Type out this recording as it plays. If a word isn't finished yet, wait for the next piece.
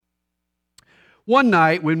One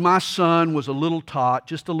night when my son was a little tot,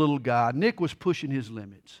 just a little guy, Nick was pushing his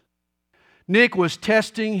limits. Nick was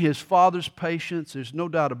testing his father's patience, there's no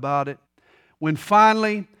doubt about it, when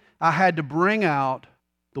finally I had to bring out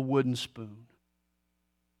the wooden spoon.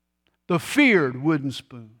 The feared wooden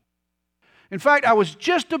spoon. In fact, I was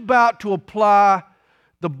just about to apply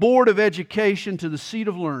the Board of Education to the seat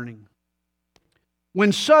of learning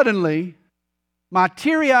when suddenly my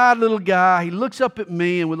teary-eyed little guy, he looks up at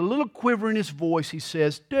me and with a little quiver in his voice, he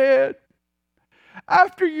says, "Dad,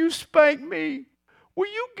 after you spank me,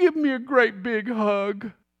 will you give me a great big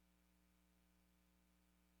hug?"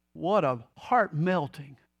 What a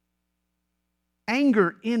heart-melting,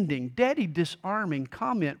 anger-ending, daddy-disarming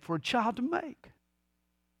comment for a child to make.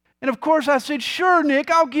 And of course I said, "Sure,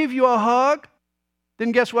 Nick, I'll give you a hug."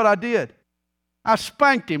 Then guess what I did? I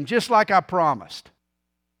spanked him just like I promised.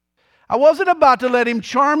 I wasn't about to let him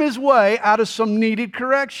charm his way out of some needed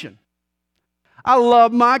correction. I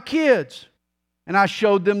love my kids, and I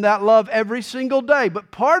showed them that love every single day.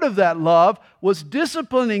 But part of that love was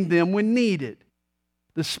disciplining them when needed.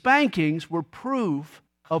 The spankings were proof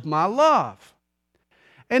of my love.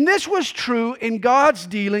 And this was true in God's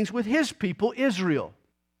dealings with His people, Israel.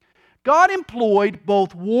 God employed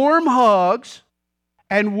both warm hugs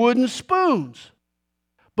and wooden spoons,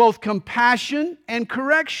 both compassion and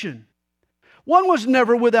correction. One was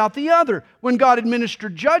never without the other. When God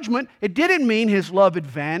administered judgment, it didn't mean His love had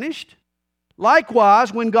vanished.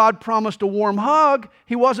 Likewise, when God promised a warm hug,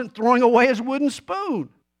 He wasn't throwing away His wooden spoon.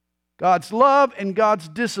 God's love and God's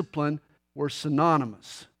discipline were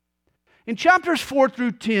synonymous. In chapters 4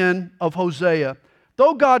 through 10 of Hosea,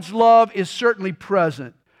 though God's love is certainly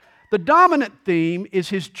present, the dominant theme is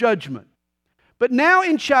His judgment. But now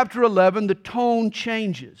in chapter 11, the tone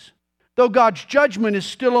changes. Though God's judgment is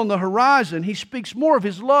still on the horizon, He speaks more of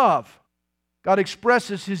His love. God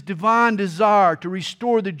expresses His divine desire to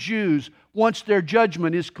restore the Jews once their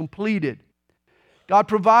judgment is completed. God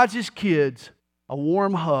provides His kids a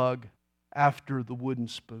warm hug after the wooden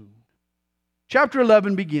spoon. Chapter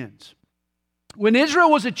 11 begins. When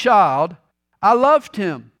Israel was a child, I loved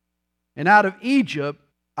him, and out of Egypt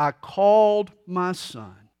I called my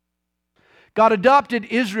son. God adopted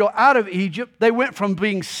Israel out of Egypt. They went from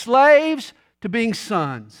being slaves to being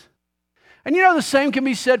sons. And you know the same can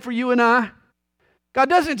be said for you and I. God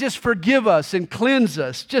doesn't just forgive us and cleanse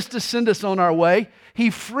us just to send us on our way. He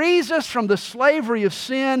frees us from the slavery of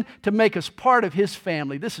sin to make us part of His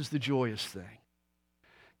family. This is the joyous thing.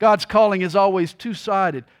 God's calling is always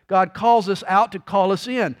two-sided. God calls us out to call us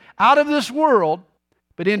in, out of this world,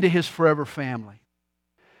 but into His forever family.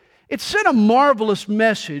 It sent a marvelous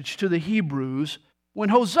message to the Hebrews when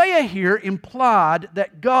Hosea here implied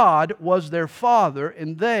that God was their father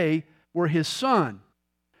and they were His son.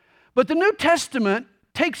 But the New Testament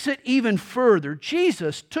takes it even further.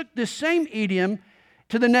 Jesus took this same idiom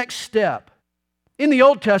to the next step. In the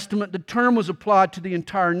Old Testament, the term was applied to the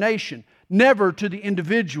entire nation, never to the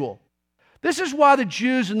individual. This is why the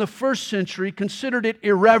Jews in the first century considered it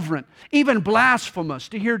irreverent, even blasphemous,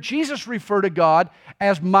 to hear Jesus refer to God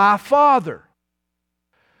as my Father.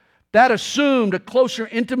 That assumed a closer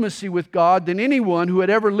intimacy with God than anyone who had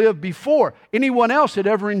ever lived before, anyone else had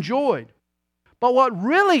ever enjoyed. But what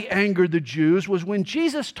really angered the Jews was when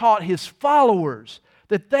Jesus taught His followers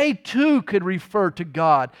that they too could refer to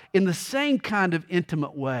God in the same kind of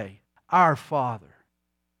intimate way, our Father.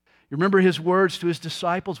 You remember His words to His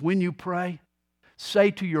disciples, when you pray, say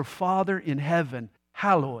to your Father in heaven,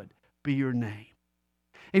 hallowed be your name.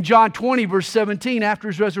 In John 20, verse 17, after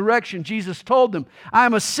His resurrection, Jesus told them, I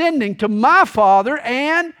am ascending to my Father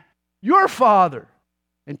and your Father,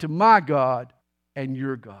 and to my God and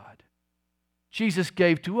your God. Jesus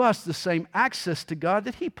gave to us the same access to God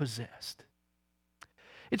that He possessed.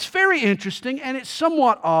 It's very interesting, and it's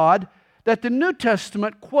somewhat odd that the New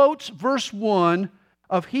Testament quotes verse 1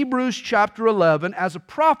 of Hebrews chapter 11 as a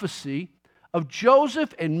prophecy of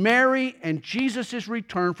Joseph and Mary and Jesus'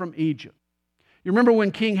 return from Egypt. You remember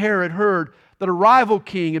when King Herod heard that a rival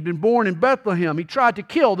king had been born in Bethlehem, he tried to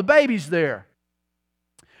kill the babies there.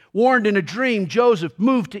 Warned in a dream, Joseph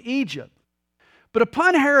moved to Egypt. But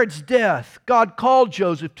upon Herod's death, God called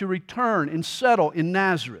Joseph to return and settle in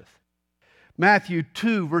Nazareth. Matthew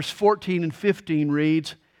 2, verse 14 and 15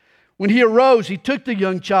 reads, When he arose, he took the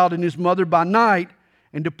young child and his mother by night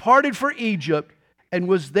and departed for Egypt, and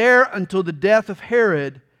was there until the death of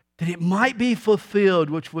Herod, that it might be fulfilled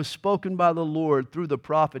which was spoken by the Lord through the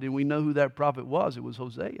prophet. And we know who that prophet was. It was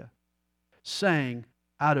Hosea, saying,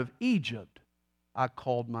 out of Egypt I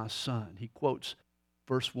called my son. He quotes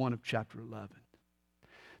verse 1 of chapter 11.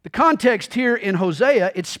 The context here in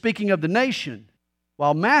Hosea, it's speaking of the nation,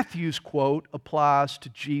 while Matthew's quote applies to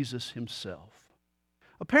Jesus himself.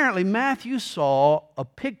 Apparently, Matthew saw a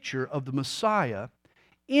picture of the Messiah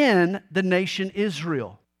in the nation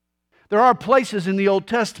Israel. There are places in the Old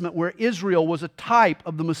Testament where Israel was a type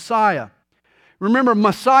of the Messiah. Remember,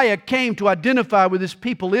 Messiah came to identify with his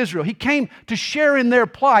people Israel. He came to share in their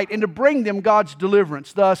plight and to bring them God's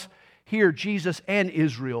deliverance. Thus, here Jesus and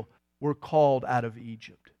Israel were called out of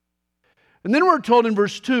Egypt. And then we're told in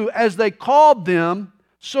verse 2, as they called them,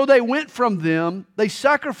 so they went from them, they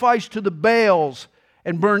sacrificed to the Baals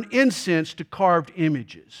and burned incense to carved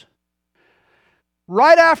images.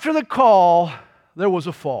 Right after the call, there was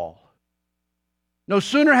a fall. No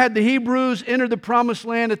sooner had the Hebrews entered the promised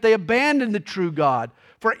land that they abandoned the true God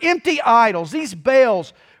for empty idols. These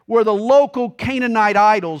Baals were the local Canaanite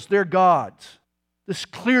idols, their gods. This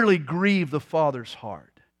clearly grieved the Father's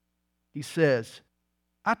heart. He says,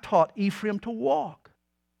 I taught Ephraim to walk,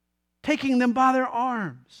 taking them by their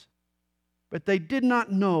arms, but they did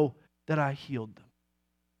not know that I healed them.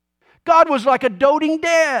 God was like a doting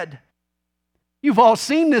dad. You've all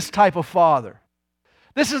seen this type of father.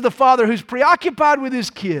 This is the father who's preoccupied with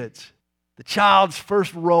his kids. The child's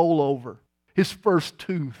first rollover, his first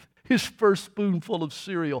tooth, his first spoonful of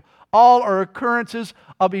cereal. All are occurrences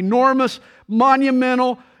of enormous,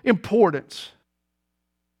 monumental importance.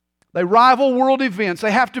 They rival world events.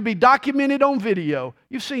 They have to be documented on video.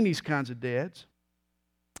 You've seen these kinds of dads.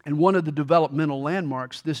 And one of the developmental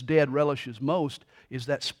landmarks this dad relishes most is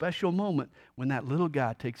that special moment when that little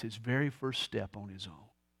guy takes his very first step on his own.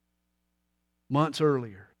 Months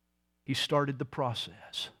earlier, he started the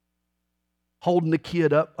process, holding the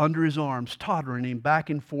kid up under his arms, tottering him back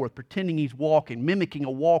and forth, pretending he's walking, mimicking a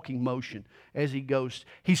walking motion as he goes.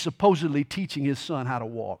 He's supposedly teaching his son how to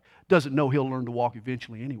walk. Doesn't know he'll learn to walk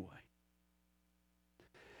eventually anyway.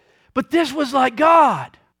 But this was like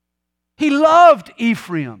God. He loved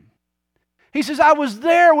Ephraim. He says, I was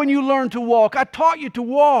there when you learned to walk. I taught you to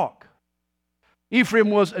walk. Ephraim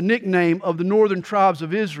was a nickname of the northern tribes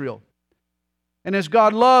of Israel. And as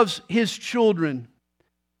God loves His children,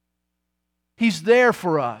 He's there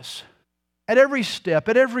for us at every step,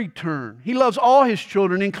 at every turn. He loves all His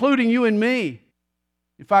children, including you and me.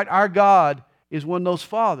 In fact, our God is one of those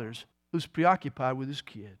fathers who's preoccupied with His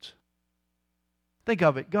kids. Think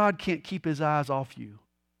of it. God can't keep His eyes off you.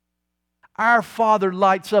 Our Father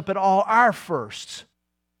lights up at all our firsts.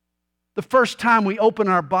 The first time we open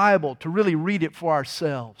our Bible to really read it for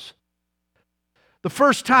ourselves. The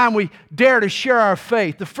first time we dare to share our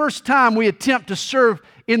faith. The first time we attempt to serve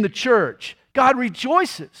in the church. God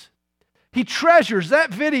rejoices. He treasures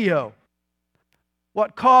that video.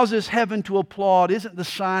 What causes heaven to applaud isn't the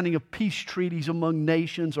signing of peace treaties among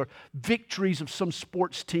nations or victories of some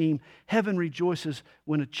sports team. Heaven rejoices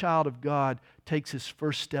when a child of God takes his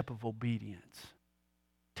first step of obedience,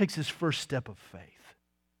 takes his first step of faith.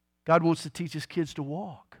 God wants to teach His kids to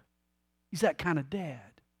walk. He's that kind of dad.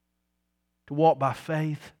 To walk by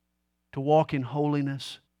faith, to walk in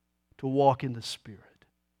holiness, to walk in the Spirit.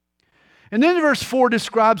 And then verse 4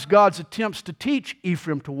 describes God's attempts to teach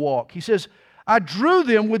Ephraim to walk. He says, I drew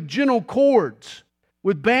them with gentle cords,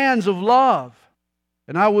 with bands of love,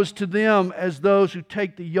 and I was to them as those who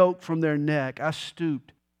take the yoke from their neck. I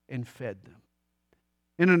stooped and fed them.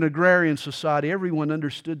 In an agrarian society, everyone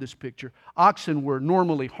understood this picture. Oxen were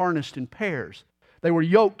normally harnessed in pairs. They were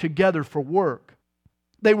yoked together for work.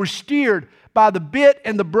 They were steered by the bit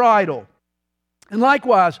and the bridle. And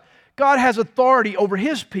likewise, God has authority over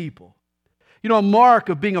His people. You know, a mark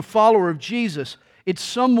of being a follower of Jesus, it's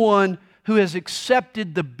someone who has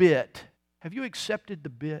accepted the bit. Have you accepted the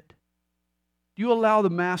bit? Do you allow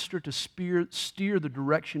the Master to steer the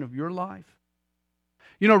direction of your life?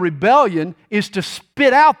 You know, rebellion is to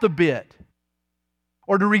spit out the bit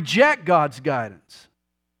or to reject God's guidance.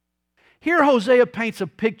 Here, Hosea paints a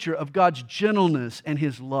picture of God's gentleness and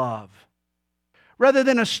His love. Rather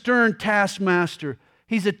than a stern taskmaster,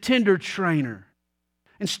 He's a tender trainer.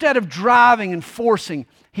 Instead of driving and forcing,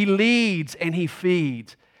 He leads and He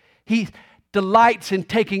feeds. He delights in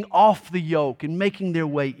taking off the yoke and making their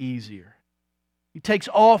way easier. He takes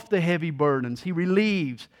off the heavy burdens. He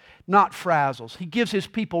relieves, not frazzles. He gives His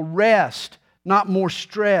people rest, not more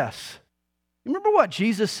stress. Remember what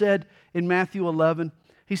Jesus said in Matthew 11?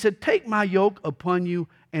 He said, take my yoke upon you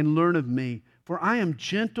and learn of me, for I am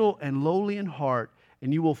gentle and lowly in heart,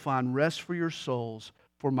 and you will find rest for your souls,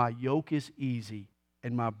 for my yoke is easy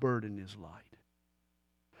and my burden is light.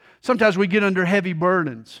 Sometimes we get under heavy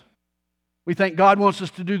burdens. We think God wants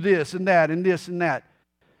us to do this and that and this and that.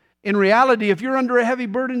 In reality, if you're under a heavy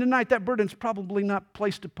burden tonight, that burden's probably not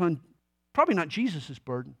Jesus'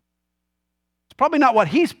 burden. It's probably not what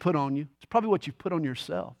He's put on you. It's probably what you've put on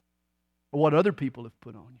yourself or what other people have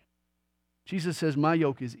put on you. Jesus says, my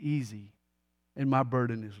yoke is easy and my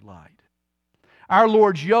burden is light. Our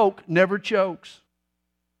Lord's yoke never chokes.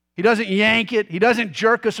 He doesn't yank it. He doesn't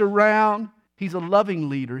jerk us around. He's a loving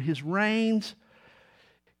leader. His reins,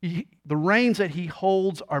 the reins that He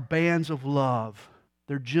holds are bands of love.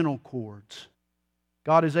 They're gentle cords.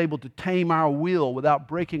 God is able to tame our will without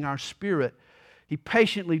breaking our spirit. He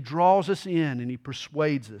patiently draws us in and He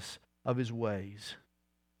persuades us of His ways.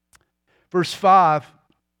 Verse 5,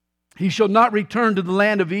 He shall not return to the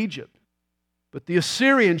land of Egypt, but the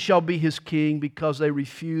Assyrian shall be his king because they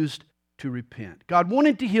refused to repent. God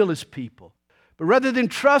wanted to heal His people, but rather than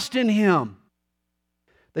trust in Him,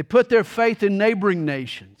 they put their faith in neighboring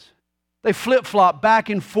nations. They flip-flop back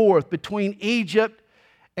and forth between Egypt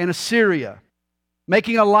and Assyria,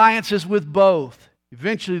 making alliances with both.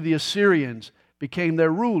 Eventually the Assyrians became their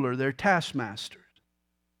ruler, their taskmasters.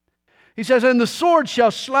 He says, and the sword shall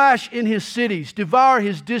slash in his cities, devour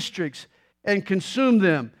his districts, and consume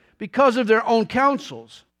them because of their own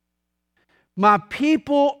counsels. My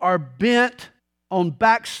people are bent on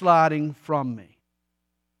backsliding from me.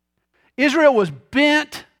 Israel was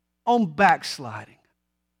bent on backsliding.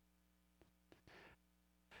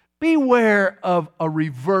 Beware of a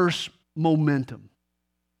reverse momentum,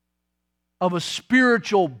 of a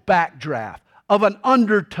spiritual backdraft, of an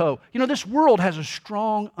undertow. You know, this world has a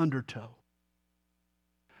strong undertow.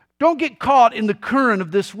 Don't get caught in the current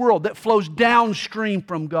of this world that flows downstream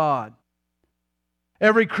from God.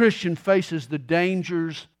 Every Christian faces the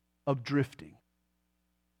dangers of drifting.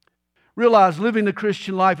 Realize living the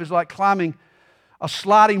Christian life is like climbing a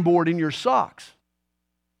sliding board in your socks.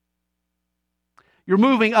 You're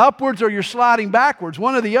moving upwards or you're sliding backwards,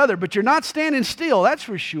 one or the other, but you're not standing still, that's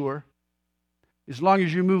for sure. As long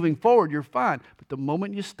as you're moving forward, you're fine. But the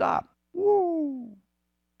moment you stop, woo,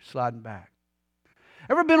 you're sliding back.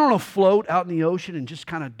 Ever been on a float out in the ocean and just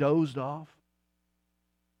kind of dozed off?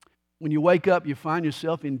 When you wake up, you find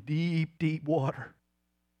yourself in deep, deep water.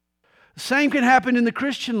 The same can happen in the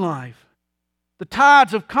Christian life. The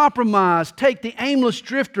tides of compromise take the aimless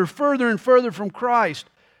drifter further and further from Christ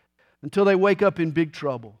until they wake up in big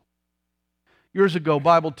trouble. Years ago,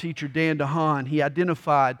 Bible teacher Dan DeHaan, he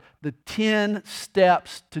identified the 10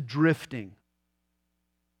 steps to drifting.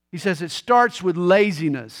 He says it starts with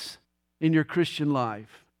laziness in your Christian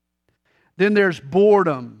life. Then there's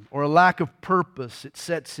boredom or a lack of purpose. It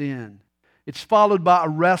sets in. It's followed by a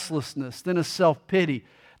restlessness, then a self-pity,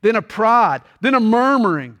 then a pride, then a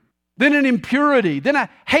murmuring, then an impurity, then a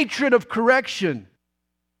hatred of correction,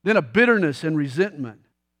 then a bitterness and resentment.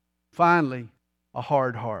 Finally, a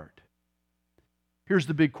hard heart. Here's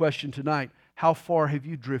the big question tonight. How far have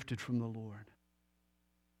you drifted from the Lord?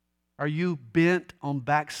 Are you bent on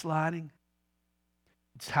backsliding?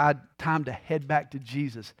 It's time to head back to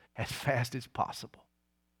Jesus as fast as possible.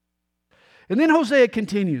 And then Hosea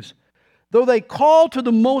continues, though they call to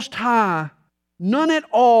the Most High, none at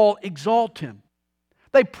all exalt Him.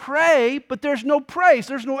 They pray, but there's no praise,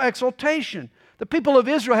 there's no exaltation. The people of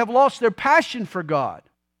Israel have lost their passion for God.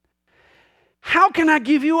 How can I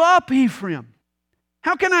give you up, Ephraim?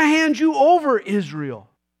 How can I hand you over, Israel?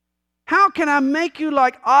 How can I make you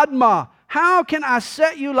like Admah? How can I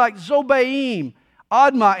set you like Zobaim?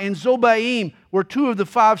 Admah and Zobaim were two of the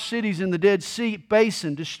 5 cities in the Dead Sea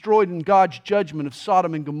Basin destroyed in God's judgment of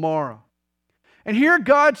Sodom and Gomorrah. And here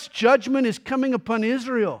God's judgment is coming upon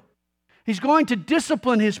Israel. He's going to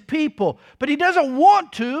discipline His people, but He doesn't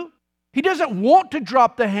want to. He doesn't want to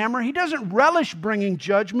drop the hammer. He doesn't relish bringing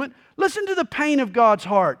judgment. Listen to the pain of God's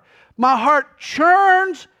heart. My heart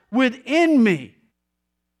churns within me.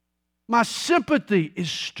 My sympathy is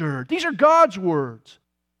stirred. These are God's words.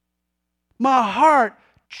 My heart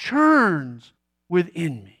churns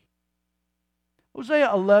within me.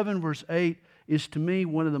 Hosea 11 verse 8 is to me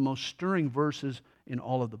one of the most stirring verses in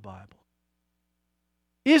all of the Bible.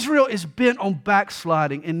 Israel is bent on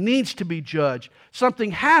backsliding and needs to be judged.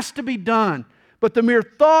 Something has to be done. But the mere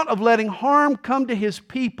thought of letting harm come to His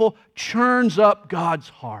people churns up God's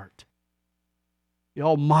heart. The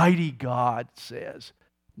Almighty God says,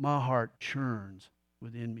 my heart churns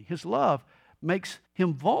within me. His love makes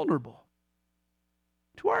Him vulnerable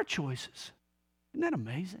to our choices. Isn't that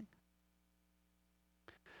amazing?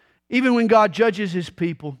 Even when God judges His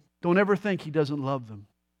people, don't ever think He doesn't love them.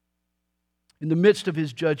 In the midst of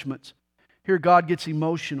His judgments, here God gets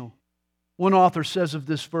emotional. One author says of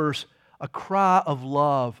this verse, a cry of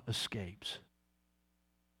love escapes.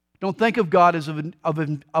 Don't think of God as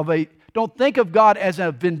don't think of God as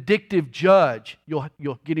a vindictive judge.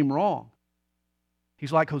 You'll get Him wrong.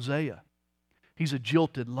 He's like Hosea. He's a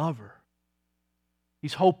jilted lover.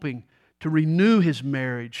 He's hoping to renew his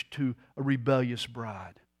marriage to a rebellious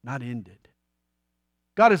bride, not end it.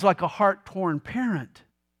 God is like a heart-torn parent,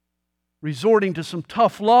 resorting to some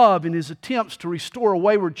tough love in his attempts to restore a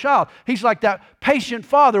wayward child. He's like that patient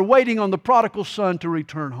father waiting on the prodigal son to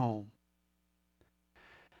return home.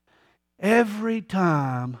 Every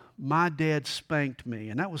time my dad spanked me,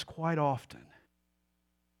 and that was quite often,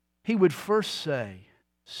 he would first say,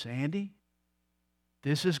 "Sandy,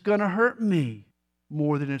 this is going to hurt me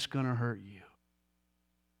more than it's going to hurt you."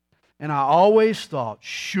 And I always thought,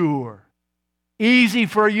 sure, easy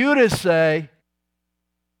for you to say.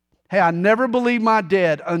 Hey, I never believed my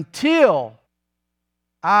dad until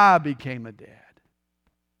I became a dad.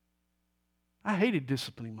 I hated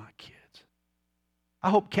disciplining my kids. I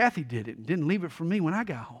hope Kathy did it and didn't leave it for me when I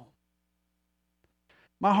got home.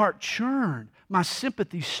 My heart churned. My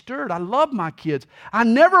sympathy stirred. I love my kids. I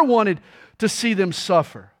never wanted to see them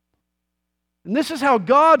suffer. And this is how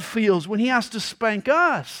God feels when He has to spank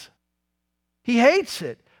us. He hates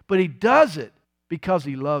it, but He does it because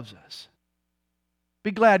He loves us. Be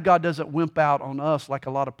glad God doesn't wimp out on us like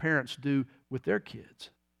a lot of parents do with their kids.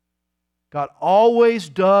 God always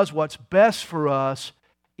does what's best for us,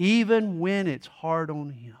 even when it's hard on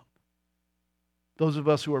Him. Those of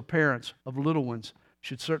us who are parents of little ones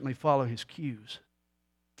should certainly follow His cues.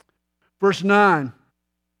 Verse 9,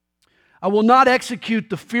 I will not execute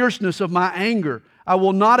the fierceness of my anger. I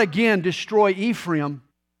will not again destroy Ephraim,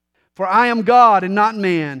 for I am God and not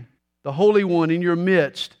man, the Holy One in your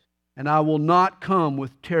midst, and I will not come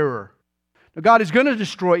with terror. Now God is going to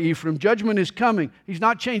destroy Ephraim. Judgment is coming. He's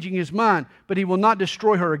not changing His mind, but He will not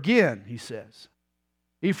destroy her again, He says.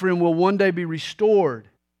 Ephraim will one day be restored.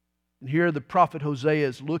 And here the prophet Hosea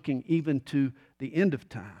is looking even to the end of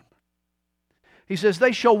time. He says,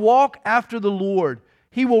 they shall walk after the Lord.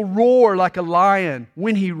 He will roar like a lion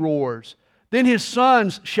when He roars. Then His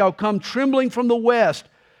sons shall come trembling from the west.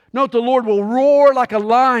 Note, the Lord will roar like a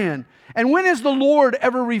lion. And when is the Lord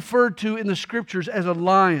ever referred to in the Scriptures as a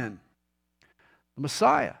lion? The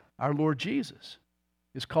Messiah, our Lord Jesus,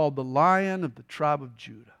 is called the Lion of the tribe of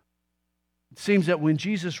Judah. It seems that when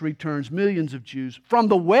Jesus returns, millions of Jews from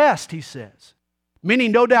the West, He says, many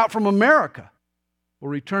no doubt from America, will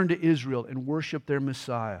return to Israel and worship their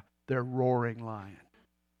Messiah, their roaring lion.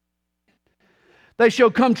 They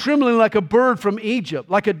shall come trembling like a bird from Egypt,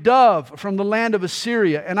 like a dove from the land of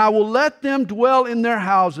Assyria, and I will let them dwell in their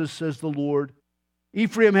houses, says the Lord.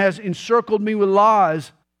 Ephraim has encircled me with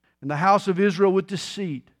lies, and the house of Israel with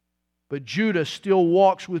deceit. But Judah still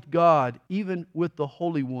walks with God, even with the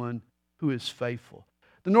Holy One who is faithful.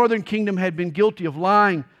 The northern kingdom had been guilty of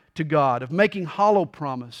lying to God, of making hollow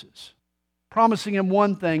promises, promising Him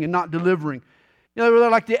one thing and not delivering. You know,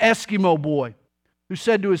 they're like the Eskimo boy who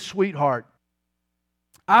said to his sweetheart,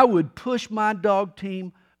 I would push my dog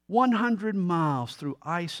team 100 miles through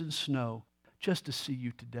ice and snow just to see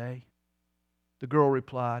you today. The girl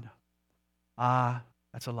replied,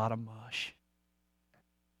 that's a lot of mush.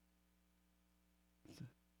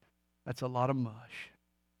 That's a lot of mush.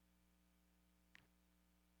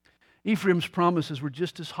 Ephraim's promises were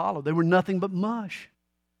just as hollow. They were nothing but mush.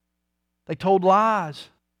 They told lies.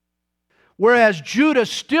 Whereas Judah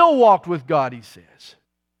still walked with God, he says.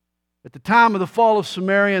 At the time of the fall of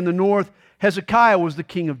Samaria in the north, Hezekiah was the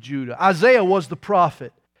king of Judah. Isaiah was the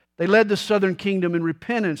prophet. They led the southern kingdom in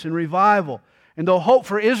repentance and revival. And though hope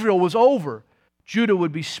for Israel was over, Judah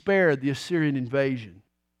would be spared the Assyrian invasion.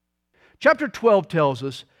 Chapter 12 tells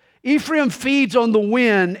us, Ephraim feeds on the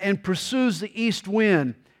wind and pursues the east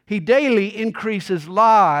wind. He daily increases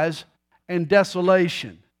lies and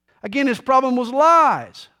desolation. Again, his problem was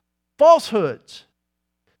lies, falsehoods.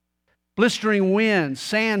 Blistering winds,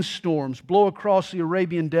 sandstorms blow across the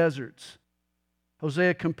Arabian deserts.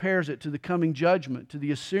 Hosea compares it to the coming judgment, to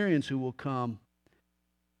the Assyrians who will come.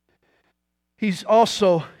 He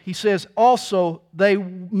says, they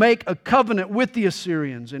make a covenant with the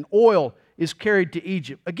Assyrians, and oil is carried to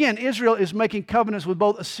Egypt. Again, Israel is making covenants with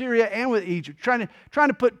both Assyria and with Egypt, trying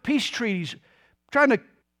to put peace treaties, trying to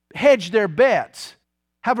hedge their bets,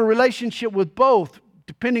 have a relationship with both,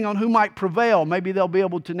 depending on who might prevail. Maybe they'll be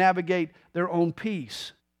able to navigate their own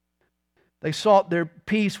peace. They sought their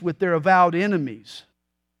peace with their avowed enemies.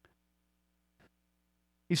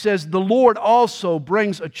 He says, the Lord also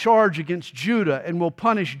brings a charge against Judah and will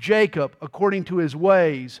punish Jacob according to his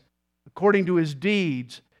ways, according to his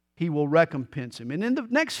deeds. He will recompense him. And in the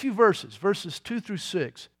next few verses, verses 2 through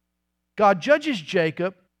 6, God judges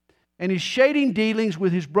Jacob and his shading dealings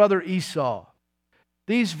with his brother Esau.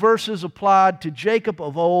 These verses applied to Jacob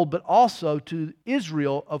of old, but also to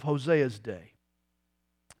Israel of Hosea's day.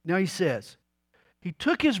 Now he says, he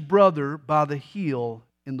took his brother by the heel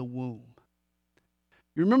in the womb.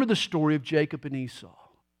 You remember the story of Jacob and Esau.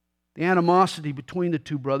 The animosity between the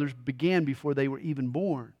two brothers began before they were even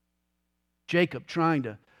born. Jacob trying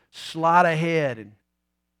to slide ahead and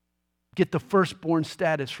get the firstborn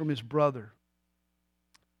status from his brother.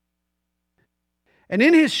 And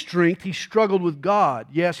in his strength, he struggled with God.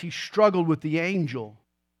 Yes, he struggled with the angel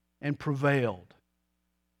and prevailed.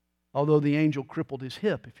 Although the angel crippled his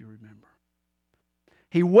hip, if you remember.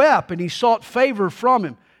 He wept and he sought favor from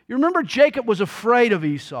him. You remember Jacob was afraid of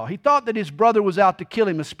Esau. He thought that his brother was out to kill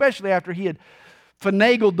him, especially after he had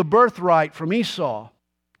finagled the birthright from Esau.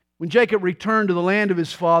 When Jacob returned to the land of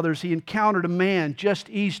his fathers, he encountered a man just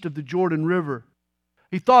east of the Jordan River.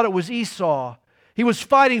 He thought it was Esau. He was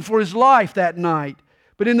fighting for his life that night.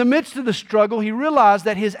 But in the midst of the struggle, he realized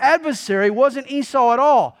that his adversary wasn't Esau at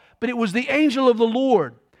all, but it was the angel of the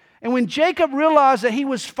Lord. And when Jacob realized that he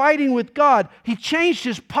was fighting with God, he changed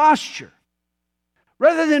his posture.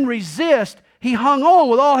 Rather than resist, he hung on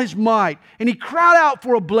with all his might, and he cried out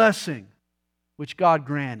for a blessing, which God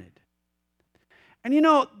granted. And you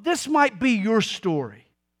know, this might be your story.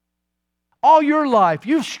 All your life,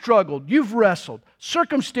 you've struggled, you've wrestled.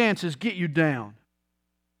 Circumstances get you down.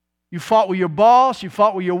 You fought with your boss, you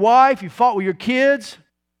fought with your wife, you fought with your kids.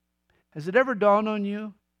 Has it ever dawned on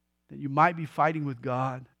you that you might be fighting with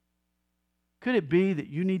God? Could it be that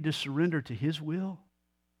you need to surrender to His will?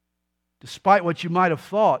 Despite what you might have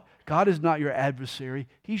thought, God is not your adversary.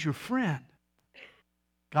 He's your friend.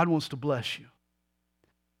 God wants to bless you.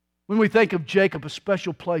 When we think of Jacob, a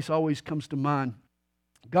special place always comes to mind.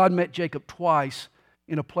 God met Jacob twice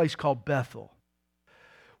in a place called Bethel.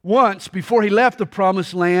 Once, before he left the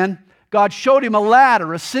promised land, God showed him a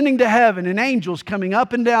ladder ascending to heaven and angels coming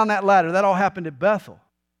up and down that ladder. That all happened at Bethel.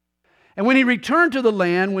 And when he returned to the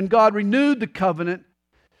land, when God renewed the covenant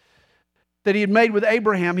that he had made with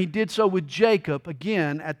Abraham, he did so with Jacob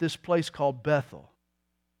again at this place called Bethel.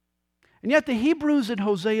 And yet the Hebrews in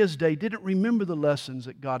Hosea's day didn't remember the lessons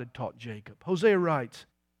that God had taught Jacob. Hosea writes,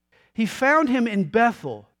 "He found him in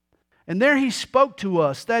Bethel, and there he spoke to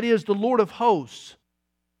us, that is, the Lord of hosts.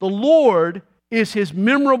 The Lord is his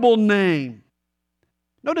memorable name."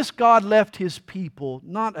 Notice God left his people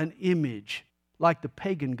not an image like the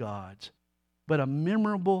pagan gods, but a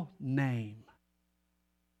memorable name.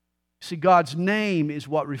 See, God's name is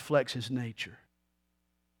what reflects His nature.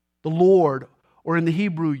 The Lord, or in the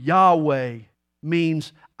Hebrew, Yahweh,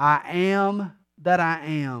 means I am that I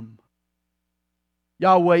am.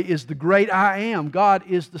 Yahweh is the great I am. God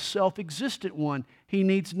is the self-existent one. He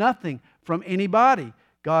needs nothing from anybody.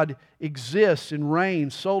 God exists and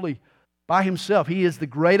reigns solely by Himself. He is the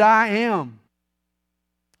great I am.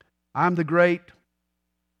 I'm the great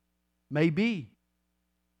maybe.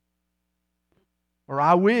 Or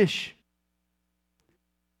I wish.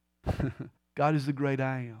 God is the great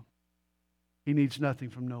I am. He needs nothing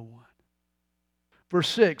from no one. Verse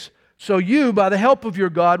 6, "So you, by the help of your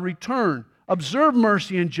God, return, observe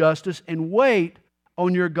mercy and justice, and wait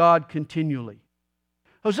on your God continually."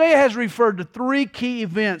 Hosea has referred to three key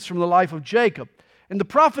events from the life of Jacob, and the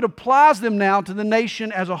prophet applies them now to the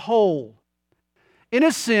nation as a whole. In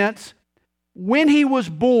a sense, when he was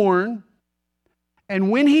born, and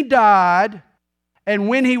when he died, and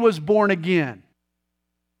when he was born again.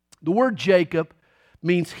 The word Jacob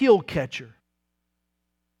means heel catcher.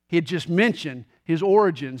 He had just mentioned his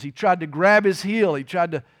origins. He tried to grab his heel. He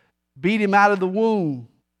tried to beat him out of the womb.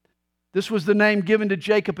 This was the name given to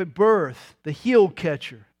Jacob at birth, the heel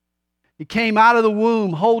catcher. He came out of the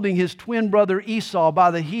womb holding his twin brother Esau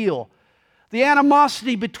by the heel. The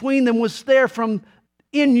animosity between them was there from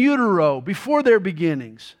in utero, before their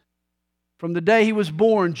beginnings. From the day he was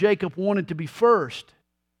born, Jacob wanted to be first.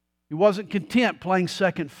 He wasn't content playing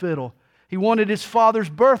second fiddle. He wanted his father's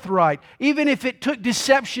birthright, even if it took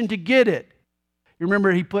deception to get it. You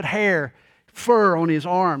remember he put fur on his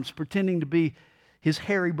arms, pretending to be his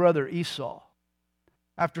hairy brother Esau.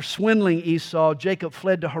 After swindling Esau, Jacob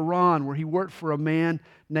fled to Haran, where he worked for a man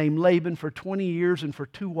named Laban for 20 years and for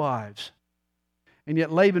 2 wives. And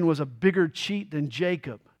yet Laban was a bigger cheat than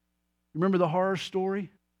Jacob. Remember the horror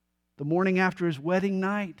story? The morning after his wedding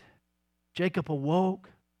night, Jacob awoke.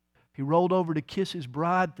 He rolled over to kiss his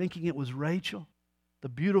bride, thinking it was Rachel, the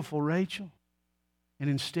beautiful Rachel. And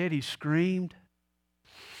instead he screamed,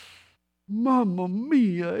 "Mamma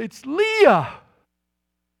mia, it's Leah!"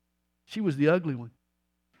 She was the ugly one.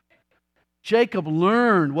 Jacob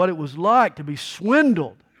learned what it was like to be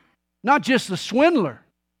swindled, not just the swindler.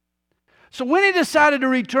 So when he decided to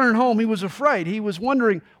return home, he was afraid. He was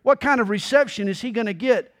wondering, what kind of reception is he going to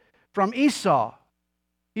get from Esau?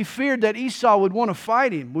 He feared that Esau would want to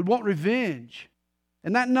fight him, would want revenge.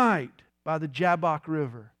 And that night, by the Jabbok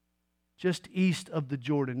River, just east of the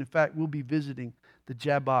Jordan. In fact, we'll be visiting the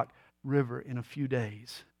Jabbok River in a few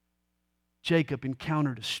days. Jacob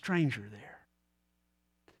encountered a stranger there.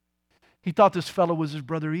 He thought this fellow was his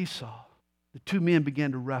brother Esau. The two men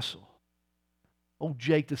began to wrestle. Old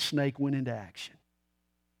Jake the snake went into action.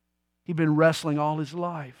 He'd been wrestling all his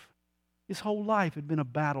life. His whole life had been a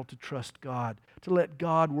battle to trust God, to let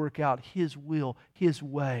God work out His will, His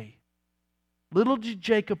way. Little did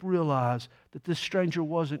Jacob realize that this stranger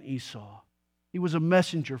wasn't Esau. He was a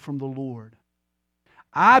messenger from the Lord.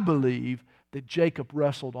 I believe that Jacob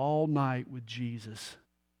wrestled all night with Jesus.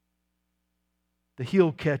 The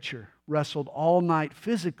heel catcher wrestled all night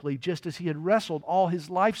physically, just as he had wrestled all his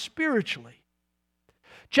life spiritually.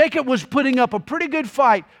 Jacob was putting up a pretty good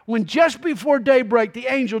fight when just before daybreak the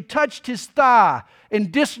angel touched his thigh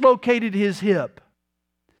and dislocated his hip.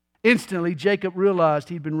 Instantly, Jacob realized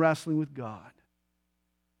he'd been wrestling with God.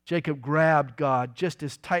 Jacob grabbed God just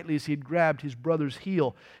as tightly as he had grabbed his brother's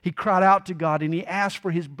heel. He cried out to God and he asked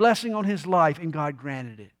for His blessing on his life, and God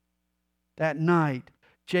granted it. That night,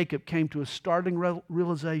 Jacob came to a startling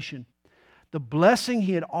realization. The blessing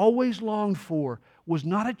he had always longed for was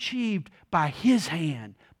not achieved by his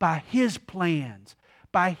hand, by his plans,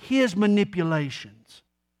 by his manipulations.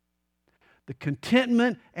 The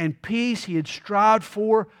contentment and peace he had strived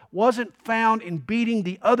for wasn't found in beating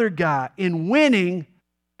the other guy, in winning,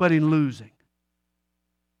 but in losing.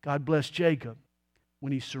 God blessed Jacob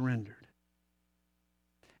when he surrendered.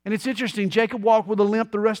 And it's interesting, Jacob walked with a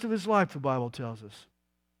limp the rest of his life, the Bible tells us.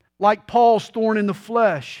 Like Paul's thorn in the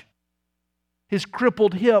flesh, his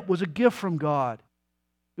crippled hip was a gift from God.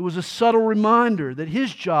 It was a subtle reminder that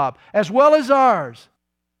his job, as well as ours,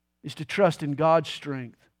 is to trust in God's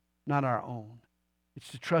strength, not our own. It's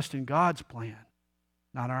to trust in God's plan,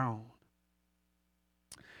 not our own.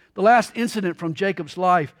 The last incident from Jacob's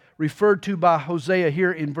life, referred to by Hosea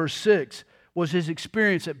here in verse 6, was his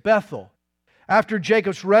experience at Bethel. After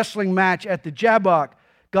Jacob's wrestling match at the Jabbok,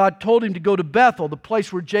 God told him to go to Bethel, the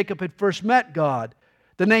place where Jacob had first met God.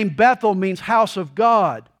 The name Bethel means house of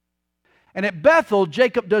God. And at Bethel,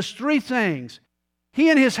 Jacob does three things. He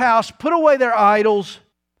and his house put away their idols,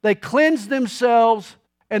 they cleansed themselves,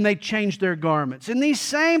 and they changed their garments. And these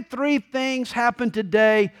same three things happen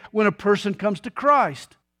today when a person comes to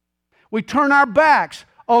Christ. We turn our backs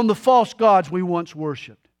on the false gods we once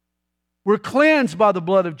worshiped. We're cleansed by the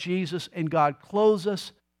blood of Jesus, and God clothes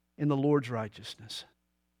us in the Lord's righteousness.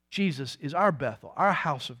 Jesus is our Bethel, our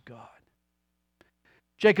house of God.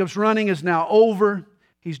 Jacob's running is now over.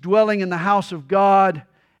 He's dwelling in the house of God,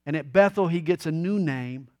 and at Bethel he gets a new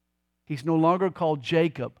name. He's no longer called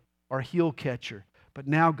Jacob or heel catcher, but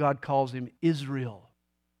now God calls him Israel,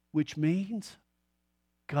 which means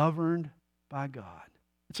governed by God.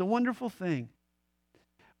 It's a wonderful thing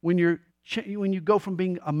when you go from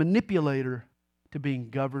being a manipulator to being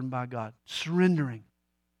governed by God, surrendering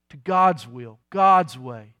to God's will, God's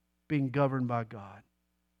way, being governed by God.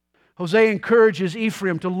 Hosea encourages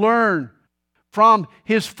Ephraim to learn from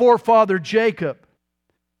his forefather Jacob.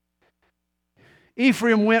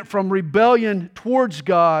 Ephraim went from rebellion towards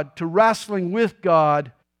God to wrestling with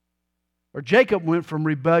God, or Jacob went from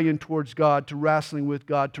rebellion towards God to wrestling with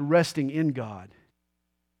God to resting in God.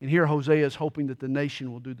 And here Hosea is hoping that the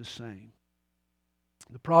nation will do the same.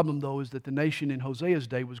 The problem, though, is that the nation in Hosea's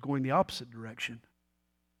day was going the opposite direction.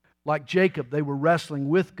 Like Jacob, they were wrestling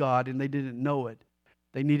with God and they didn't know it.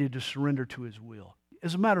 They needed to surrender to His will.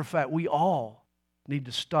 As a matter of fact, we all need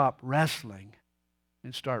to stop wrestling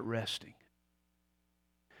and start resting.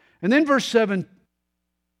 And then verse 7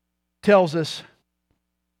 tells us,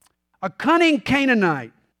 a cunning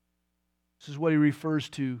Canaanite, this is what he refers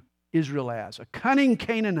to Israel as, a cunning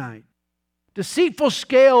Canaanite. Deceitful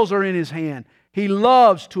scales are in his hand. He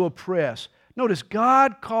loves to oppress. Notice,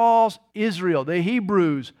 God calls Israel, the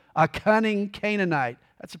Hebrews, a cunning Canaanite.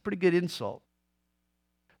 That's a pretty good insult.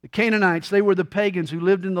 The Canaanites, they were the pagans who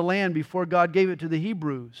lived in the land before God gave it to the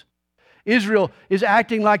Hebrews. Israel is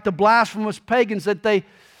acting like the blasphemous pagans that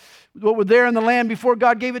were there in the land before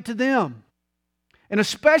God gave it to them. And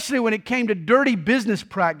especially when it came to dirty business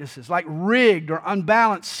practices like rigged or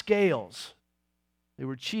unbalanced scales. They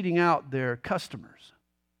were cheating out their customers.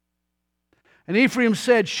 And Ephraim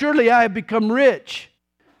said, surely I have become rich.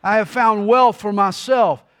 I have found wealth for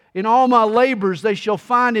myself. In all my labors they shall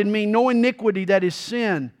find in me no iniquity that is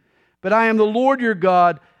sin. But I am the Lord your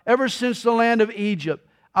God, ever since the land of Egypt.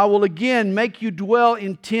 I will again make you dwell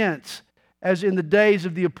in tents, as in the days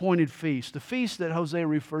of the appointed feast. The feast that Hosea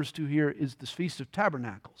refers to here is the Feast of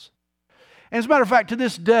Tabernacles. And as a matter of fact, to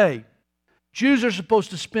this day, Jews are supposed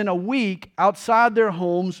to spend a week outside their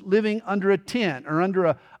homes living under a tent or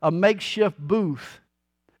under a makeshift booth.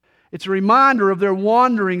 It's a reminder of their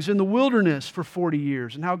wanderings in the wilderness for 40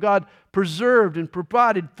 years and how God preserved and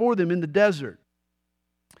provided for them in the desert.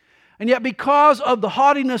 And yet, because of the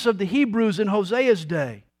haughtiness of the Hebrews in Hosea's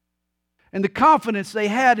day and the confidence they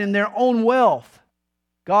had in their own wealth,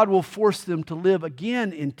 God will force them to live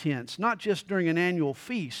again in tents, not just during an annual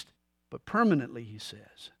feast, but permanently, he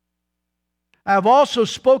says. I have also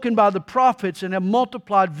spoken by the prophets and have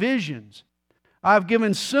multiplied visions. I have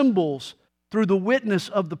given symbols through the witness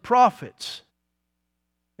of the prophets.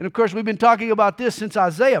 And of course, we've been talking about this since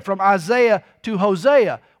Isaiah. From Isaiah to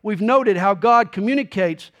Hosea, we've noted how God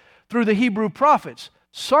communicates through the Hebrew prophets,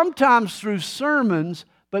 sometimes through sermons,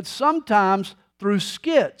 but sometimes through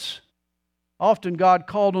skits. Often God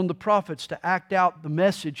called on the prophets to act out the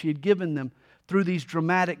message He had given them through these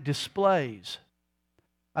dramatic displays.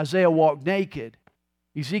 Isaiah walked naked.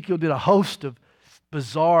 Ezekiel did a host of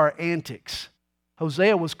bizarre antics.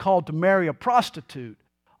 Hosea was called to marry a prostitute.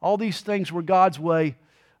 All these things were God's way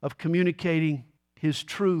of communicating His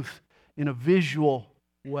truth in a visual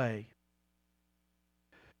way.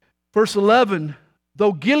 Verse 11,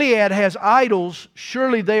 though Gilead has idols,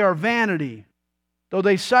 surely they are vanity. Though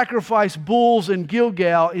they sacrifice bulls in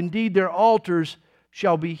Gilgal, indeed their altars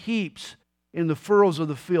shall be heaps in the furrows of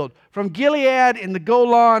the field. From Gilead in the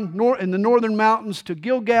Golan, in the northern mountains, to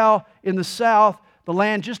Gilgal in the south, the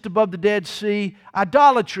land just above the Dead Sea,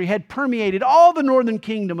 idolatry had permeated all the northern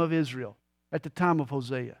kingdom of Israel at the time of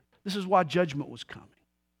Hosea. This is why judgment was coming.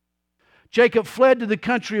 Jacob fled to the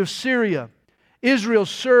country of Syria. Israel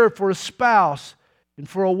served for a spouse, and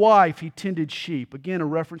for a wife he tended sheep. Again, a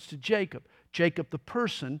reference to Jacob. Jacob, the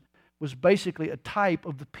person, was basically a type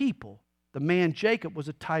of the people. The man Jacob was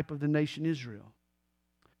a type of the nation Israel.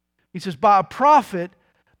 He says, by a prophet,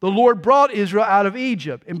 the Lord brought Israel out of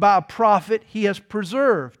Egypt, and by a prophet he has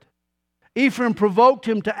preserved. Ephraim provoked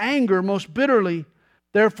him to anger most bitterly.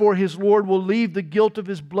 Therefore his Lord will leave the guilt of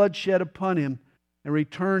his bloodshed upon him and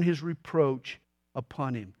return his reproach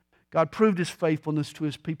upon him. God proved His faithfulness to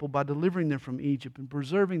His people by delivering them from Egypt and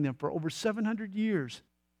preserving them for over 700 years.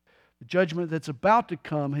 The judgment that's about to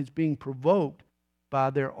come is being provoked by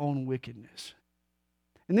their own wickedness.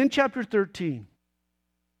 And then chapter 13.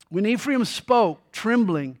 When Ephraim spoke,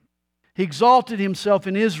 trembling, he exalted himself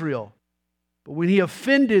in Israel. But when he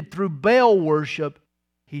offended through Baal worship,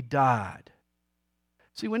 he died.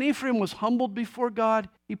 See, when Ephraim was humbled before God,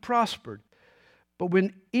 he prospered. But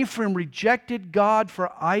when Ephraim rejected God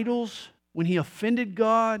for idols, when he offended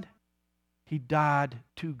God, he died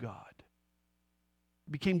to God.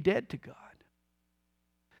 He became dead to God.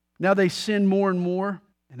 Now they sin more and more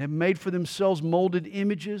and have made for themselves molded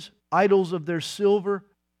images, idols of their silver,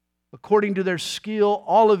 according to their skill.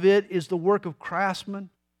 All of it is the work of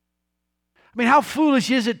craftsmen. I mean, how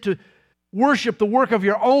foolish is it to worship the work of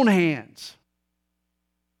your own hands?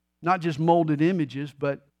 Not just molded images,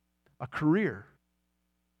 but a career,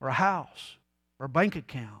 or a house, or a bank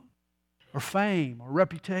account, or fame, or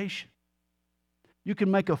reputation. You can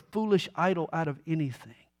make a foolish idol out of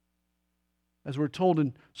anything. As we're told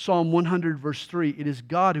in Psalm 100, verse 3, it is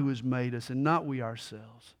God who has made us and not we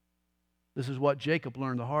ourselves. This is what Jacob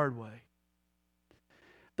learned the hard way.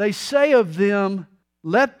 They say of them,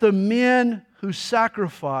 let the men who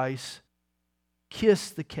sacrifice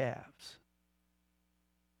kiss the calves.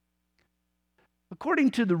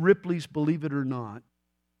 According to the Ripley's Believe It or Not,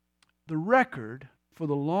 the record for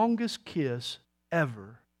the longest kiss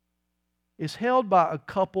ever is held by a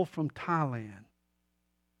couple from Thailand.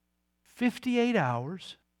 58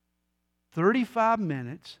 hours, 35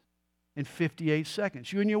 minutes, and 58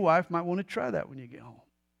 seconds. You and your wife might want to try that when you get home.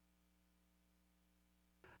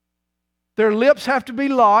 Their lips have to be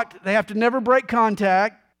locked. They have to never break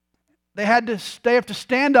contact. They have to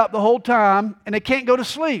stand up the whole time, and they can't go to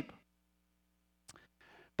sleep.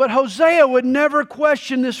 But Hosea would never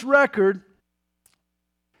question this record,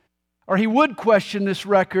 or he would question this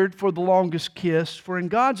record for the longest kiss, for in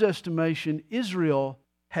God's estimation, Israel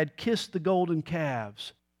had kissed the golden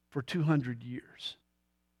calves for 200 years.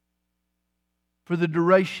 For the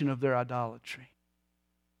duration of their idolatry,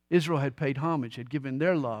 Israel had paid homage, had given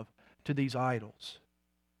their love to these idols.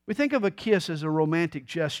 We think of a kiss as a romantic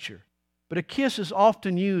gesture, but a kiss is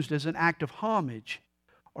often used as an act of homage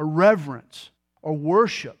or reverence or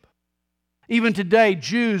worship. Even today,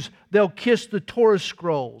 Jews, they'll kiss the Torah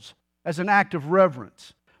scrolls as an act of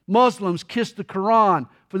reverence. Muslims kiss the Quran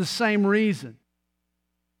for the same reason.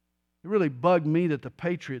 It really bugged me that the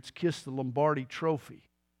Patriots kissed the Lombardi Trophy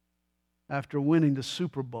after winning the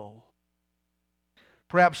Super Bowl.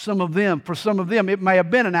 Perhaps for some of them, it may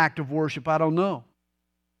have been an act of worship. I don't know.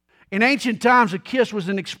 In ancient times, a kiss was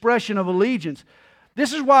an expression of allegiance.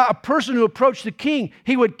 This is why a person who approached the king,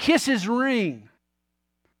 he would kiss his ring.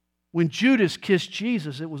 When Judas kissed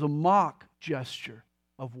Jesus, it was a mock gesture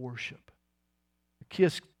of worship. A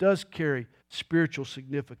kiss does carry spiritual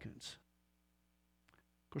significance.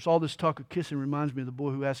 Of course, all this talk of kissing reminds me of the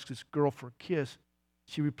boy who asked this girl for a kiss.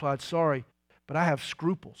 She replied, "Sorry, but I have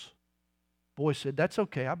scruples." The boy said, "That's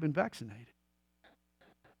okay, I've been vaccinated."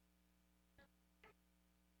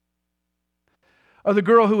 Or the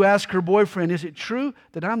girl who asked her boyfriend, "Is it true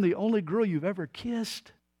that I'm the only girl you've ever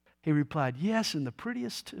kissed?" He replied, "Yes, and the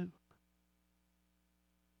prettiest too."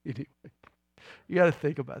 Anyway, you got to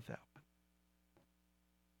think about that one.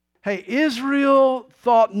 Hey, Israel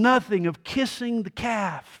thought nothing of kissing the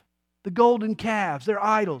calf, the golden calves, their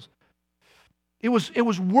idols. It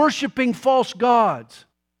was worshiping false gods.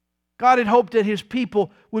 God had hoped that His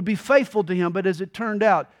people would be faithful to Him, but as it turned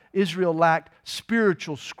out, Israel lacked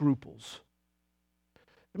spiritual scruples.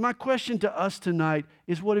 And my question to us tonight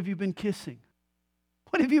is, what have you been kissing?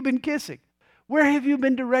 What have you been kissing? Where have you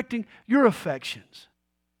been directing your affections?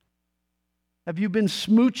 Have you been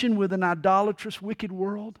smooching with an idolatrous, wicked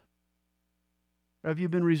world? Or have you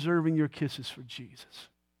been reserving your kisses for Jesus?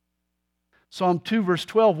 Psalm 2 verse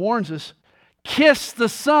 12 warns us, "Kiss the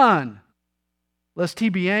Son, lest He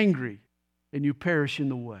be angry and you perish in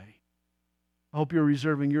the way." I hope you're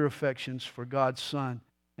reserving your affections for God's Son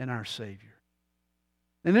and our Savior.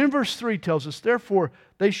 And then verse 3 tells us, "Therefore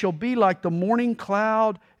they shall be like the morning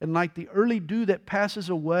cloud and like the early dew that passes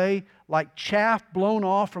away, like chaff blown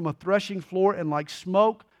off from a threshing floor and like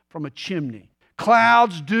smoke from a chimney."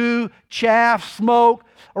 Clouds, dew, chaff, smoke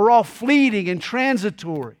are all fleeting and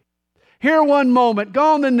transitory. Here one moment,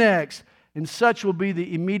 gone the next, and such will be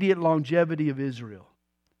the immediate longevity of Israel.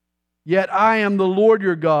 "Yet I am the Lord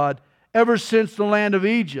your God, ever since the land of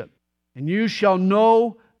Egypt, and you shall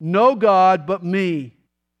know no God but me.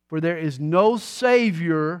 For there is no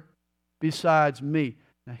Savior besides me."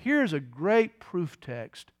 Now here's a great proof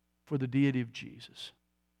text for the deity of Jesus.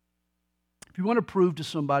 If you want to prove to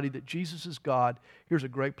somebody that Jesus is God, here's a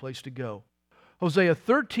great place to go. Hosea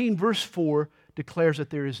 13 verse 4 declares that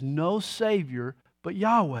there is no Savior but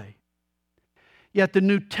Yahweh. Yet the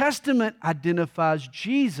New Testament identifies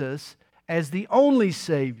Jesus as the only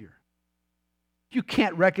Savior. You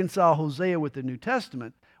can't reconcile Hosea with the New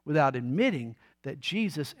Testament without admitting that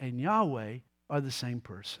Jesus and Yahweh are the same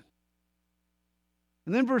person.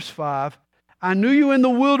 And then verse 5, "I knew you in the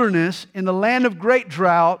wilderness, in the land of great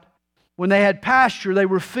drought. When they had pasture, they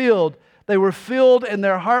were filled. They were filled and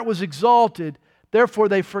their heart was exalted. Therefore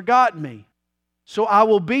they forgot me. So I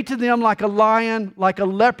will be to them like a lion, like a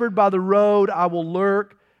leopard by the road. I will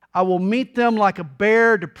lurk. I will meet them like a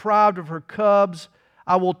bear deprived of her cubs.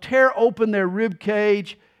 I will tear open their rib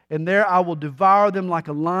cage, and there I will devour them like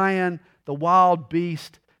a lion. The wild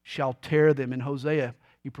beast shall tear them." In Hosea,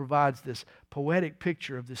 he provides this poetic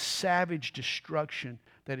picture of this savage destruction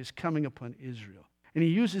that is coming upon Israel. And he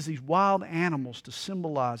uses these wild animals to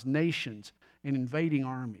symbolize nations and invading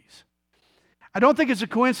armies. I don't think it's a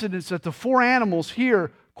coincidence that the four animals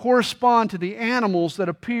here correspond to the animals that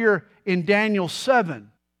appear in Daniel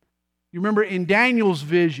 7. You remember in Daniel's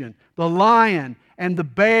vision, the lion and the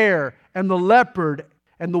bear and the leopard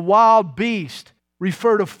and the wild beast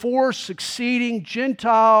refer to four succeeding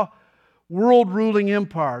Gentile world-ruling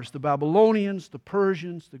empires: the Babylonians, the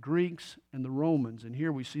Persians, the Greeks, and the Romans. And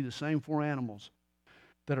here we see the same four animals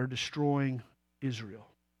that are destroying Israel.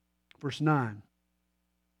 Verse 9,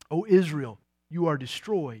 "O Israel, you are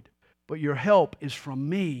destroyed, but your help is from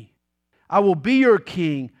me. I will be your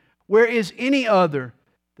king. Where is any other,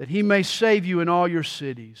 that He may save you in all your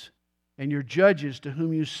cities? And your judges to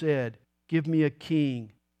whom you said, 'Give me a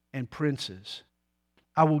king and princes.'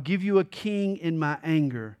 I will give you a king in my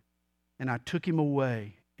anger, and I took him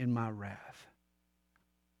away in my wrath."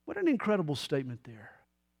 What an incredible statement there.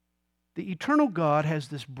 The eternal God has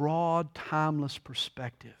this broad, timeless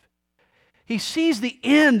perspective. He sees the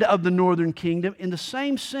end of the northern kingdom. In the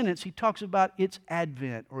same sentence, He talks about its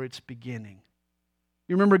advent or its beginning.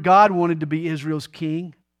 You remember God wanted to be Israel's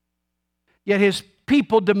king, yet His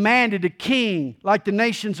people demanded a king like the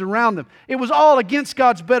nations around them. It was all against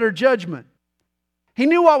God's better judgment. He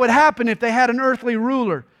knew what would happen if they had an earthly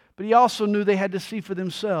ruler, but He also knew they had to see for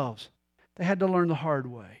themselves. They had to learn the hard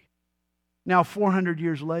way. Now, 400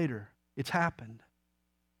 years later, it's happened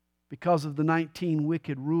because of the 19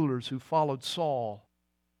 wicked rulers who followed Saul.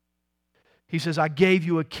 He says, "I gave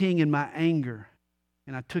you a king in my anger,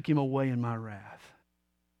 and I took him away in my wrath."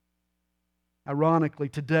 Ironically,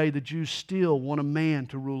 today the Jews still want a man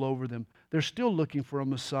to rule over them. They're still looking for a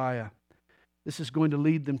Messiah. This is going to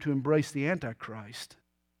lead them to embrace the Antichrist.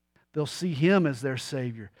 They'll see him as their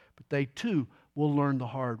Savior, but they too will learn the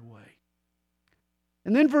hard way.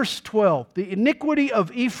 And then verse 12, the iniquity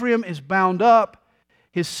of Ephraim is bound up,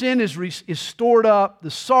 his sin is stored up,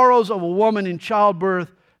 the sorrows of a woman in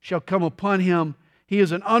childbirth shall come upon him. He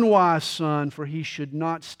is an unwise son, for he should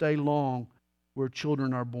not stay long where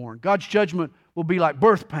children are born. God's judgment will be like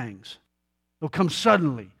birth pangs. They'll come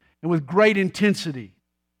suddenly and with great intensity,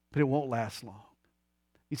 but it won't last long.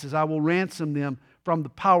 He says, I will ransom them from the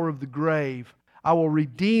power of the grave. I will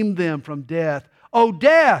redeem them from death. O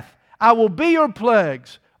death, I will be your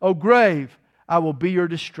plagues. O grave, I will be your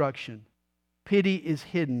destruction. Pity is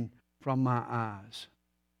hidden from my eyes.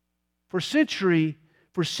 For centuries,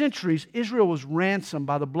 Israel was ransomed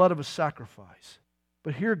by the blood of a sacrifice.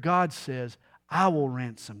 But here God says, I will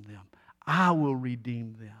ransom them. I will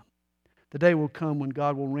redeem them. The day will come when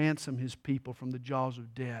God will ransom His people from the jaws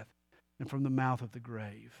of death and from the mouth of the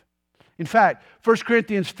grave. In fact, 1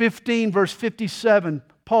 Corinthians 15, verse 57,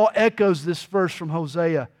 Paul echoes this verse from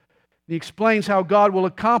Hosea. He explains how God will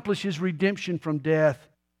accomplish His redemption from death.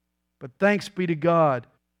 But thanks be to God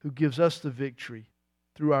who gives us the victory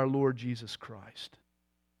through our Lord Jesus Christ.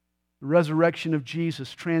 The resurrection of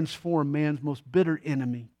Jesus transformed man's most bitter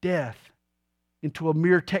enemy, death, into a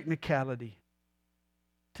mere technicality.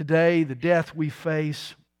 Today, the death we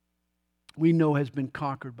face, we know has been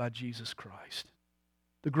conquered by Jesus Christ.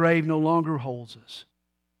 The grave no longer holds us.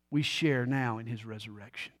 We share now in His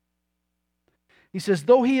resurrection. He says,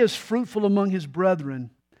 though he is fruitful among his brethren,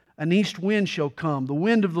 an east wind shall come. The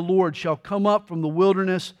wind of the Lord shall come up from the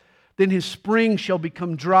wilderness. Then his spring shall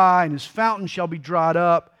become dry, and his fountain shall be dried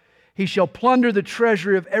up. He shall plunder the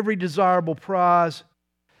treasury of every desirable prize.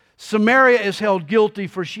 Samaria is held guilty,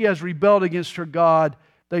 for she has rebelled against her God.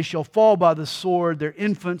 They shall fall by the sword. Their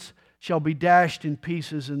infants shall be dashed in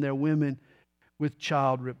pieces, and their women with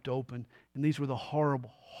child ripped open. And these were the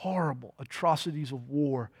horrible, horrible atrocities of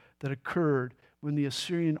war that occurred when the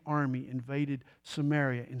Assyrian army invaded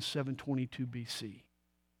Samaria in 722 BC.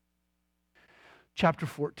 Chapter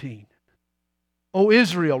 14. O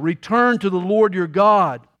Israel, return to the Lord your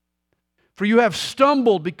God, for you have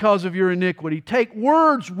stumbled because of your iniquity. Take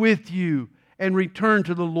words with you and return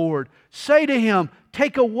to the Lord. Say to Him,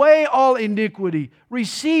 take away all iniquity.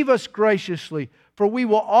 Receive us graciously, for we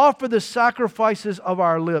will offer the sacrifices of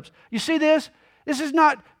our lips. You see this? This is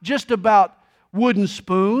not just about wooden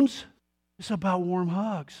spoons. It's about warm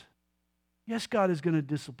hugs. Yes, God is going to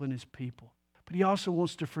discipline His people, but He also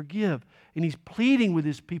wants to forgive, and He's pleading with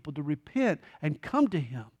His people to repent and come to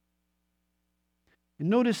Him. And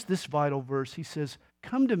notice this vital verse. He says,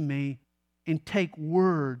 come to me and take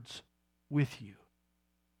words with you.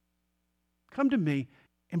 Come to me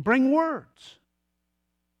and bring words.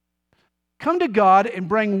 Come to God and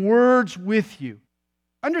bring words with you.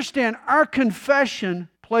 Understand, our confession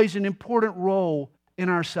plays an important role in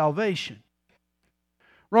our salvation.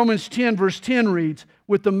 Romans 10 verse 10 reads,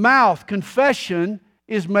 with the mouth confession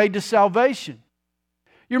is made to salvation.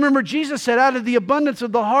 You remember Jesus said, out of the abundance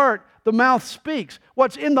of the heart, the mouth speaks.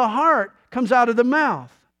 What's in the heart comes out of the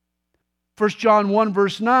mouth. 1 John 1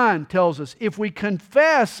 verse 9 tells us, if we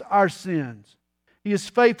confess our sins, He is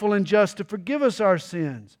faithful and just to forgive us our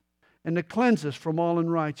sins and to cleanse us from all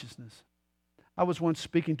unrighteousness. I was once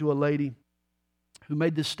speaking to a lady who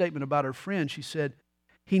made this statement about her friend. She said,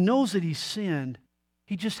 he knows that he sinned,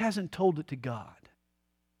 he just hasn't told it to God.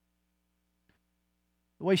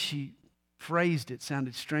 The way she phrased it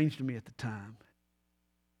sounded strange to me at the time.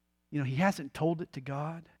 You know, he hasn't told it to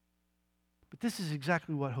God. But this is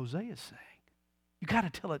exactly what Hosea is saying. You got to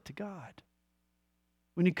tell it to God.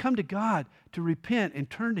 When you come to God to repent and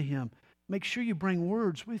turn to Him, make sure you bring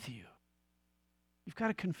words with you. You've got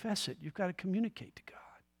to confess it. You've got to communicate to God.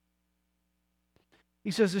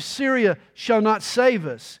 He says, Assyria shall not save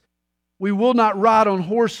us. We will not ride on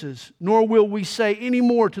horses, nor will we say any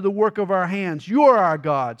more to the work of our hands, you are our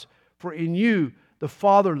gods, for in you the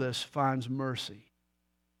fatherless finds mercy.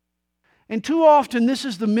 And too often this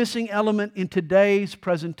is the missing element in today's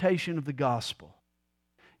presentation of the gospel.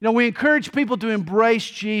 You know, we encourage people to embrace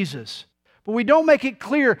Jesus, but we don't make it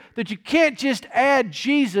clear that you can't just add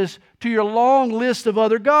Jesus to your long list of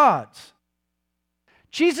other gods.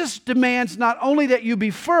 Jesus demands not only that you be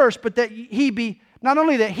first, but that He be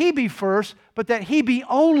first, but that He be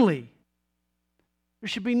only. There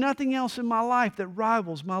should be nothing else in my life that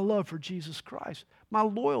rivals my love for Jesus Christ, my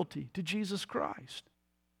loyalty to Jesus Christ.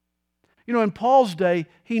 You know, in Paul's day,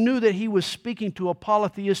 he knew that he was speaking to a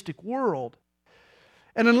polytheistic world.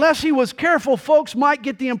 And unless he was careful, folks might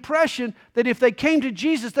get the impression that if they came to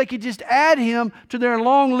Jesus, they could just add him to their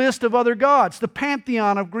long list of other gods, the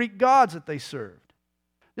pantheon of Greek gods that they served.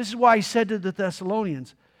 This is why he said to the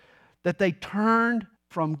Thessalonians that they turned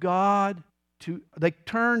to God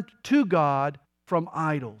from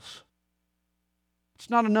idols. It's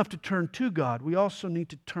not enough to turn to God. We also need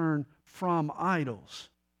to turn from idols.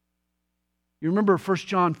 You remember 1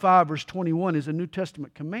 John 5, verse 21 is a New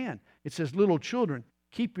Testament command. It says, little children,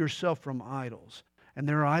 keep yourself from idols. And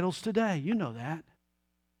there are idols today. You know that.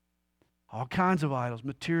 All kinds of idols,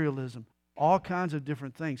 materialism, all kinds of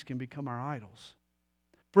different things can become our idols.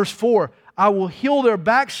 Verse 4, I will heal their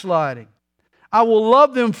backsliding. I will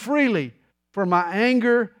love them freely, for my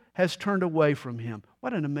anger has turned away from him.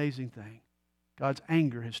 What an amazing thing. God's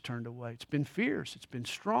anger has turned away. It's been fierce. It's been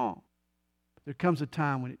strong. But there comes a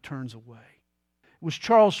time when it turns away. It was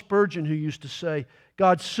Charles Spurgeon who used to say,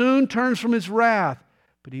 God soon turns from his wrath,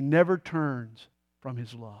 but he never turns from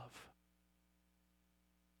his love.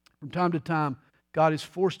 From time to time, God is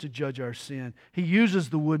forced to judge our sin. He uses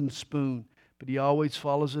the wooden spoon, but he always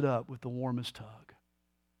follows it up with the warmest hug.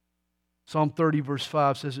 Psalm 30, verse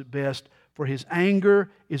 5 says it best, for his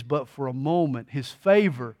anger is but for a moment. His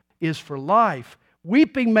favor is for life.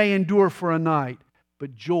 Weeping may endure for a night,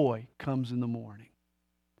 but joy comes in the morning.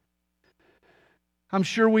 I'm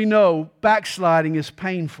sure we know backsliding is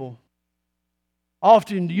painful.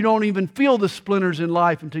 Often you don't even feel the splinters in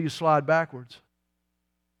life until you slide backwards.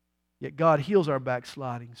 Yet God heals our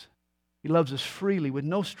backslidings. He loves us freely with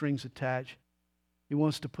no strings attached. He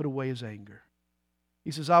wants to put away his anger.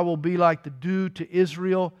 He says, I will be like the dew to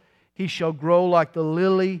Israel. He shall grow like the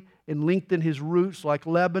lily and lengthen his roots like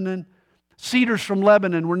Lebanon. Cedars from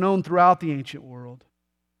Lebanon were known throughout the ancient world.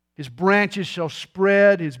 His branches shall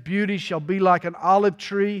spread, his beauty shall be like an olive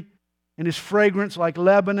tree, and his fragrance like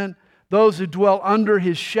Lebanon. Those who dwell under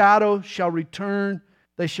his shadow shall return.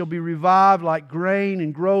 They shall be revived like grain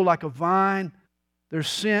and grow like a vine. Their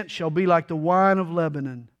scent shall be like the wine of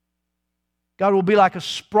Lebanon. God will be like a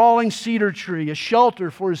sprawling cedar tree, a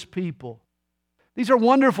shelter for his people. These are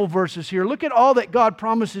wonderful verses here. Look at all that God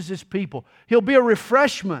promises his people. He'll be a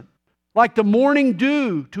refreshment, like the morning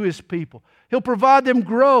dew to his people. He'll provide them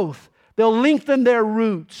growth. They'll lengthen their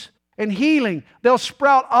roots and healing. They'll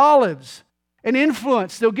sprout olives and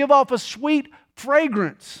influence. They'll give off a sweet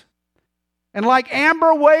fragrance. And like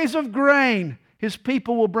amber waves of grain, his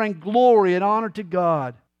people will bring glory and honor to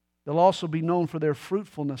God. They'll also be known for their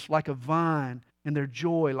fruitfulness like a vine and their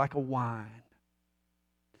joy like a wine.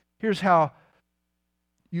 Here's how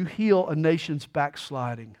you heal a nation's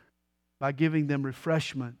backsliding: by giving them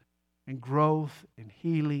refreshment and growth and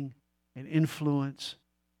healing and influence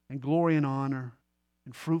and glory and honor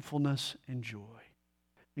and fruitfulness and joy.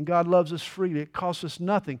 And God loves us freely. It costs us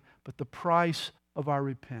nothing but the price of our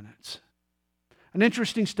repentance. An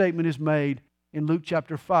interesting statement is made in Luke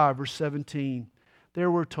chapter 5, verse 17. There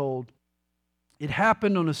we're told, it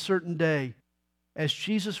happened on a certain day as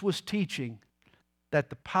Jesus was teaching that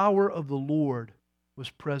the power of the Lord was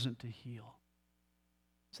present to heal.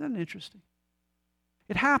 Isn't that interesting?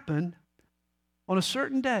 It happened on a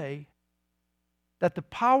certain day that the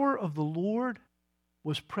power of the Lord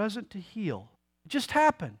was present to heal. It just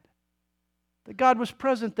happened that God was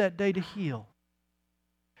present that day to heal.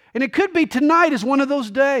 And it could be tonight is one of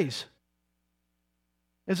those days.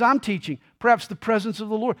 As I'm teaching, perhaps the presence of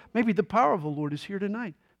the Lord, maybe the power of the Lord is here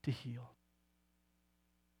tonight to heal.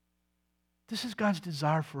 This is God's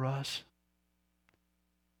desire for us.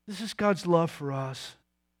 This is God's love for us.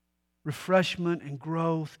 Refreshment and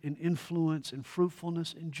growth and influence and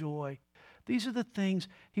fruitfulness and joy. These are the things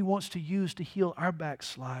he wants to use to heal our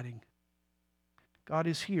backsliding. God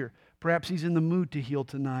is here. Perhaps he's in the mood to heal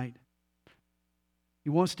tonight. He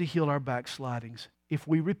wants to heal our backslidings if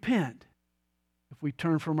we repent, if we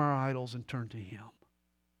turn from our idols and turn to him.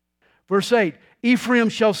 Verse 8, Ephraim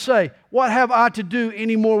shall say, what have I to do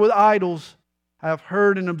any more with idols? I have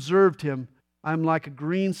heard and observed him. I am like a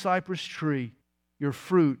green cypress tree. Your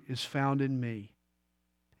fruit is found in me.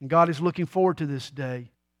 And God is looking forward to this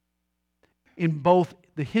day. In both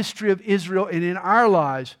the history of Israel and in our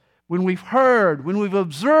lives, when we've heard, when we've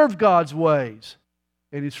observed God's ways,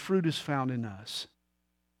 and his fruit is found in us.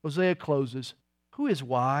 Hosea closes, who is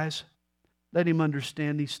wise? Let him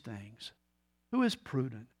understand these things. Who is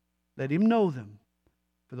prudent? Let him know them.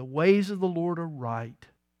 For the ways of the Lord are right.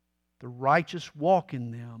 The righteous walk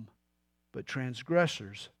in them, but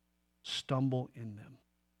transgressors stumble in them.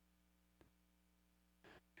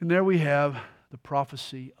 And there we have the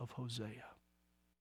prophecy of Hosea.